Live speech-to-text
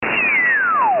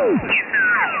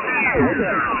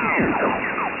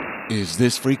Is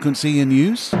this frequency in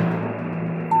use?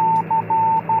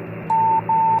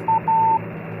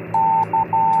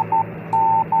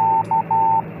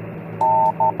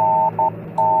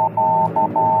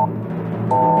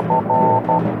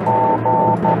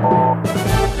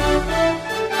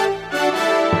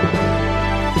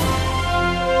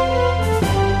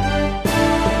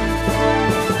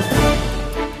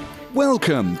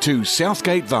 Welcome to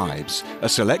Southgate Vibes, a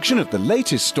selection of the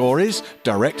latest stories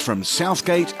direct from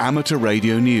Southgate Amateur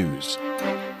Radio News.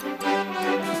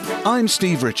 I'm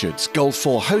Steve Richards, Golf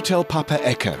 4 Hotel Papa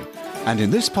Echo, and in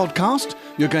this podcast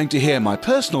you're going to hear my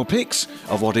personal picks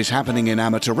of what is happening in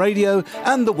amateur radio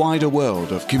and the wider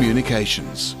world of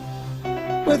communications.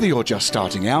 Whether you're just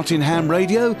starting out in ham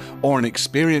radio or an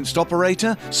experienced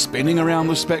operator spinning around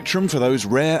the spectrum for those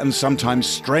rare and sometimes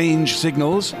strange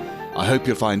signals, I hope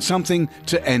you'll find something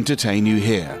to entertain you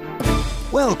here.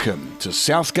 Welcome to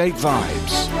Southgate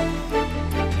Vibes.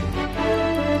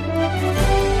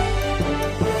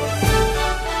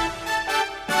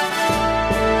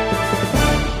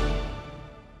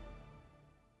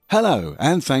 Hello,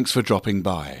 and thanks for dropping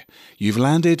by. You've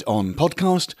landed on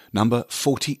podcast number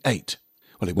 48.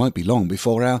 Well, it won't be long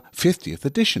before our 50th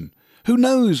edition. Who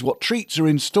knows what treats are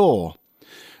in store?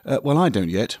 Well, I don't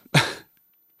yet.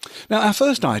 Now, our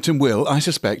first item will, I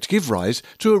suspect, give rise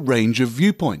to a range of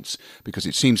viewpoints, because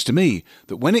it seems to me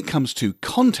that when it comes to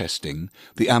contesting,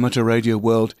 the amateur radio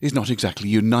world is not exactly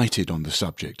united on the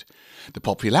subject. The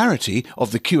popularity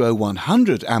of the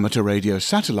QO100 amateur radio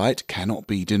satellite cannot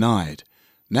be denied.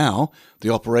 Now, the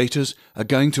operators are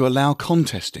going to allow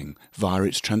contesting via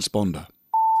its transponder.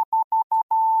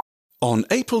 On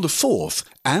April the 4th,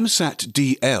 AMSAT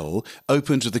DL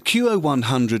opened the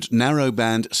QO100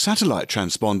 narrowband satellite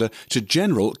transponder to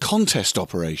general contest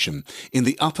operation in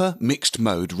the upper mixed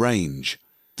mode range.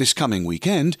 This coming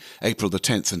weekend, April the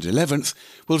 10th and 11th,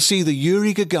 will see the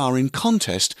Yuri Gagarin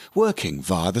contest working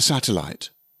via the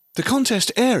satellite. The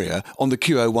contest area on the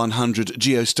QO100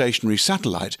 geostationary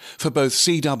satellite for both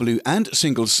CW and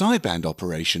single sideband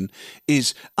operation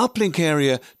is uplink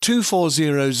area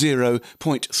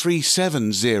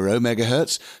 2400.370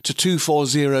 MHz to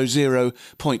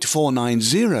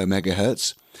 2400.490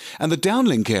 MHz, and the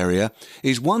downlink area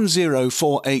is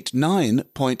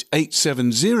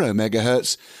 10489.870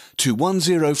 MHz to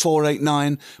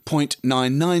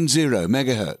 10489.990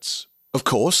 MHz. Of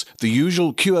course, the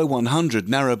usual QO100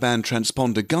 narrowband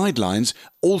transponder guidelines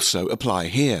also apply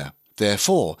here.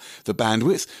 Therefore, the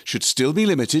bandwidth should still be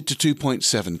limited to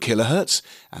 2.7 kHz,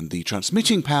 and the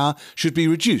transmitting power should be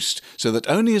reduced so that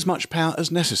only as much power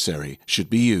as necessary should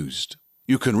be used.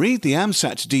 You can read the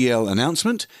AMSAT DL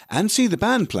announcement and see the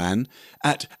band plan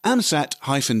at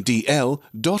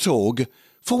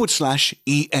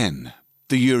amsat-dl.org/EN.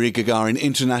 The Yuri Gagarin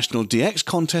International DX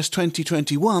Contest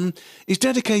 2021 is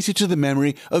dedicated to the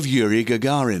memory of Yuri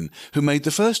Gagarin, who made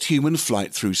the first human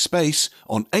flight through space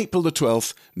on April the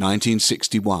 12th,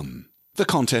 1961. The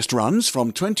contest runs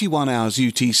from 21 hours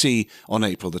UTC on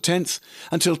April the 10th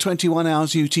until 21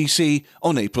 hours UTC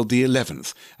on April the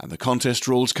 11th, and the contest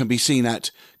rules can be seen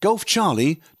at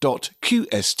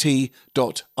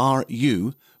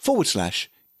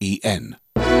golfcharlie.qst.ru/EN.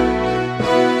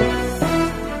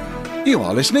 You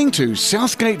are listening to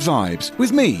Southgate Vibes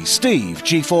with me, Steve,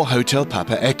 G4 Hotel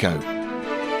Papa Echo.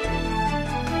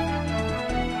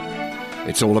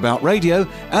 It's all about radio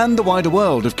and the wider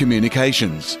world of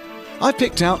communications. I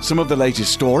picked out some of the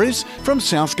latest stories from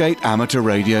Southgate Amateur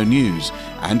Radio News,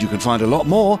 and you can find a lot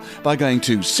more by going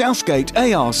to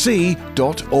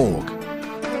southgatearc.org.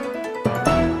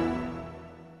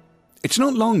 It's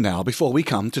not long now before we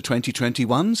come to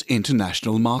 2021's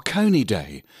International Marconi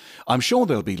Day. I'm sure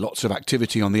there'll be lots of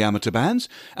activity on the amateur bands,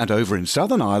 and over in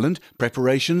Southern Ireland,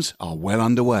 preparations are well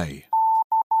underway.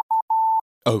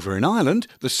 Over in Ireland,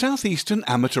 the Southeastern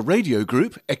Amateur Radio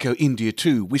Group, Echo India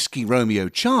 2 Whiskey Romeo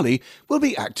Charlie, will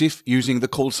be active using the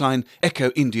call sign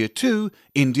Echo India 2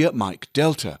 India Mike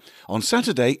Delta on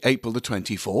Saturday, April the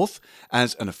 24th,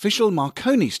 as an official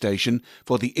Marconi station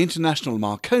for the International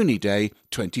Marconi Day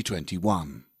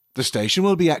 2021. The station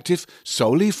will be active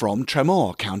solely from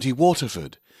Tramore, County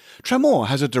Waterford. Tramore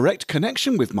has a direct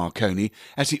connection with Marconi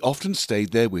as he often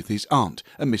stayed there with his aunt,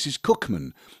 a Mrs.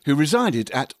 Cookman, who resided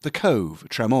at The Cove,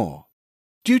 Tramore.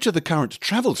 Due to the current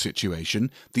travel situation,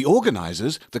 the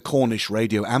organisers, the Cornish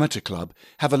Radio Amateur Club,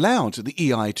 have allowed the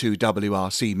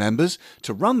EI2WRC members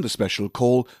to run the special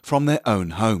call from their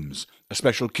own homes. A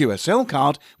special QSL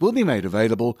card will be made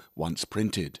available once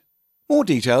printed. More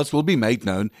details will be made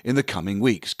known in the coming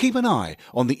weeks. Keep an eye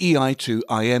on the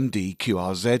EI2IMD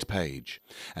QRZ page.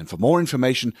 And for more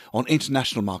information on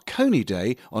International Marconi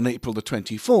Day on April the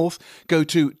 24th, go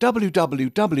to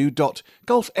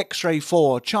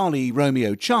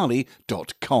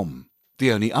www.golfx-ray4charlie-romeo-charlie.com.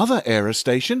 The only other ERA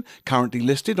station currently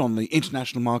listed on the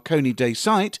International Marconi Day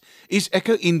site is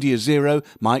Echo India Zero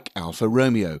Mike Alpha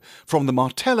Romeo from the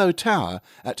Martello Tower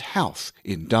at Howth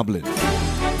in Dublin.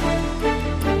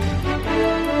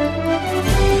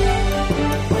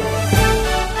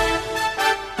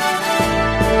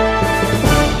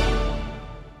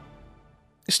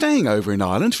 Staying over in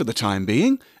Ireland for the time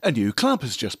being, a new club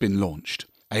has just been launched.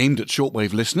 Aimed at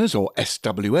shortwave listeners, or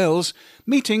SWLs,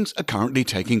 meetings are currently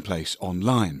taking place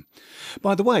online.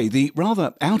 By the way, the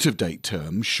rather out-of-date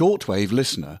term shortwave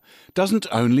listener doesn't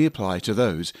only apply to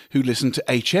those who listen to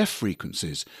HF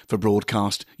frequencies for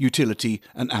broadcast, utility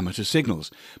and amateur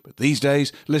signals, but these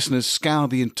days listeners scour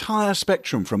the entire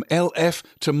spectrum from LF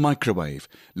to microwave,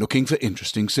 looking for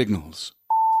interesting signals.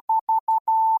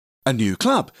 A new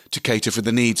club to cater for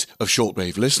the needs of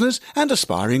shortwave listeners and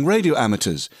aspiring radio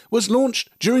amateurs was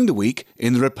launched during the week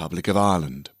in the Republic of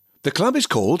Ireland. The club is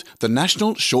called the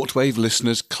National Shortwave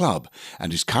Listeners Club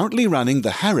and is currently running the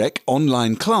HAREC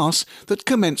online class that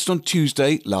commenced on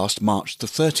Tuesday last March the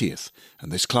 30th,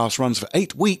 and this class runs for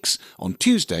 8 weeks on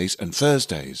Tuesdays and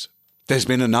Thursdays. There's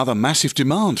been another massive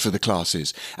demand for the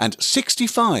classes, and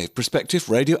 65 prospective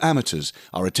radio amateurs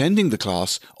are attending the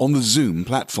class on the Zoom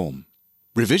platform.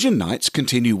 Revision nights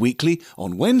continue weekly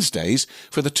on Wednesdays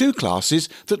for the 2 classes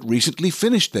that recently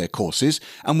finished their courses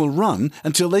and will run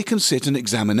until they can sit an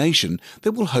examination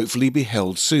that will hopefully be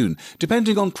held soon,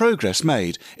 depending on progress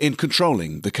made in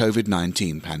controlling the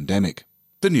COVID-19 pandemic.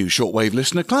 The new Shortwave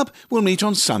Listener Club will meet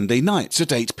on Sunday nights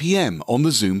at 8 p.m. on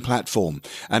the Zoom platform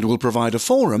and will provide a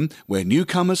forum where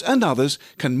newcomers and others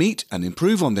can meet and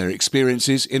improve on their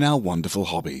experiences in our wonderful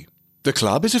hobby. The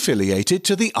club is affiliated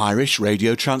to the Irish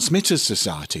Radio Transmitters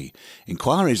Society.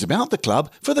 Inquiries about the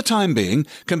club, for the time being,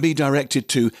 can be directed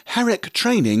to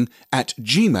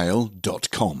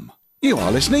harectraining@gmail.com. You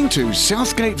are listening to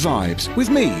Southgate Vibes with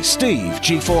me, Steve,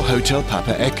 G4 Hotel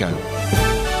Papa Echo.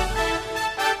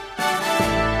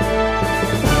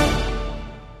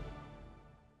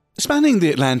 Spanning the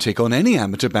Atlantic on any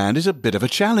amateur band is a bit of a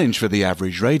challenge for the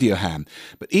average radio ham,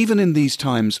 but even in these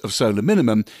times of solar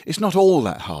minimum, it's not all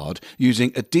that hard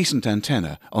using a decent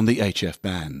antenna on the HF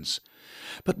bands.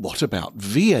 But what about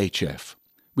VHF?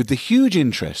 With the huge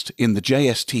interest in the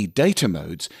JST data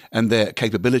modes and their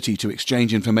capability to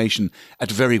exchange information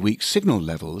at very weak signal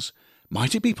levels,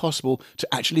 might it be possible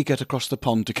to actually get across the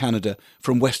pond to Canada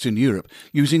from Western Europe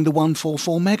using the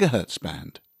 144 MHz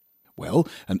band? Well,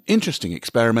 an interesting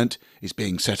experiment is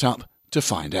being set up to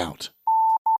find out.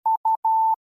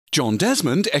 John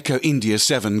Desmond, Echo India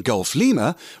 7 Golf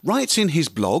Lima, writes in his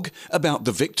blog about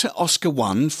the Victor Oscar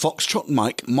 1 Foxtrot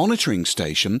Mike monitoring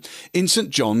station in St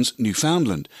John's,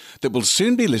 Newfoundland, that will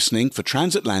soon be listening for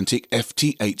transatlantic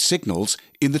FT8 signals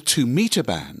in the 2-metre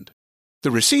band.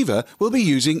 The receiver will be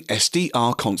using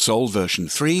SDR Console version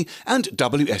 3 and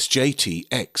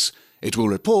WSJT-X. It will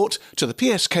report to the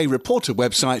PSK Reporter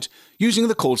website using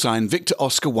the callsign Victor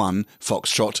Oscar 1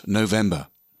 Foxtrot November.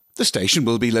 The station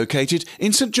will be located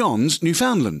in St John's,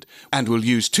 Newfoundland, and will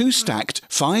use 2 stacked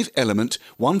 5-element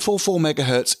 144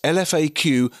 MHz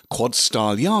LFAQ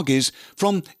quad-style Yagis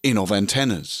from Innov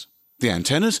Antennas. The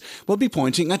antennas will be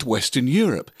pointing at Western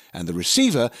Europe, and the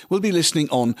receiver will be listening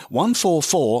on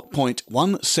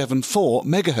 144.174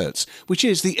 MHz, which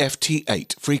is the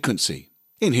FT8 frequency.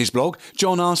 In his blog,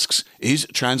 John asks, is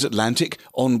transatlantic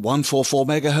on 144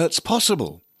 MHz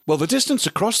possible? Well, the distance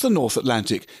across the North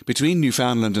Atlantic between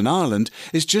Newfoundland and Ireland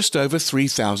is just over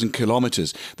 3,000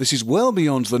 kilometres. This is well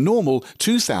beyond the normal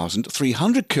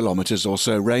 2,300 kilometres or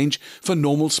so range for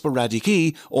normal sporadic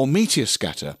E or meteor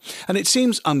scatter, and it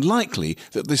seems unlikely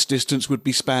that this distance would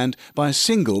be spanned by a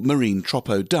single marine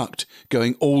tropo duct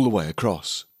going all the way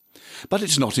across. But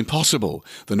it's not impossible.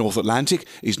 The North Atlantic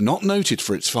is not noted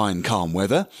for its fine calm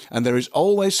weather, and there is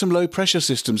always some low-pressure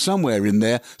system somewhere in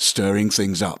there stirring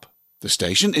things up. The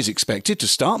station is expected to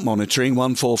start monitoring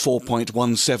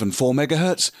 144.174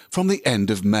 MHz from the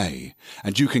end of May,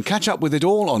 and you can catch up with it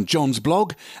all on John's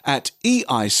blog at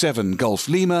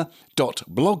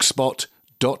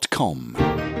ei7golflima.blogspot.com.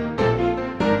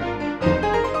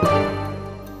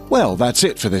 Well, that's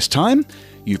it for this time.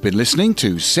 You've been listening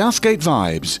to Southgate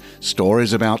Vibes,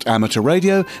 stories about amateur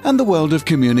radio and the world of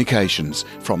communications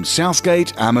from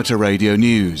Southgate Amateur Radio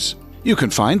News. You can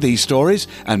find these stories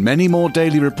and many more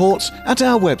daily reports at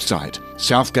our website,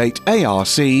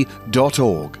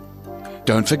 southgatearc.org.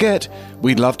 Don't forget,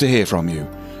 we'd love to hear from you.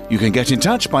 You can get in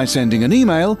touch by sending an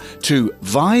email to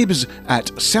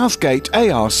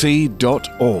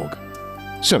vibes@southgatearc.org.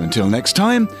 So until next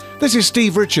time, this is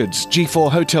Steve Richards,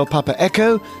 G4 Hotel Papa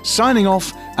Echo, signing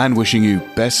off and wishing you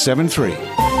best 7-3.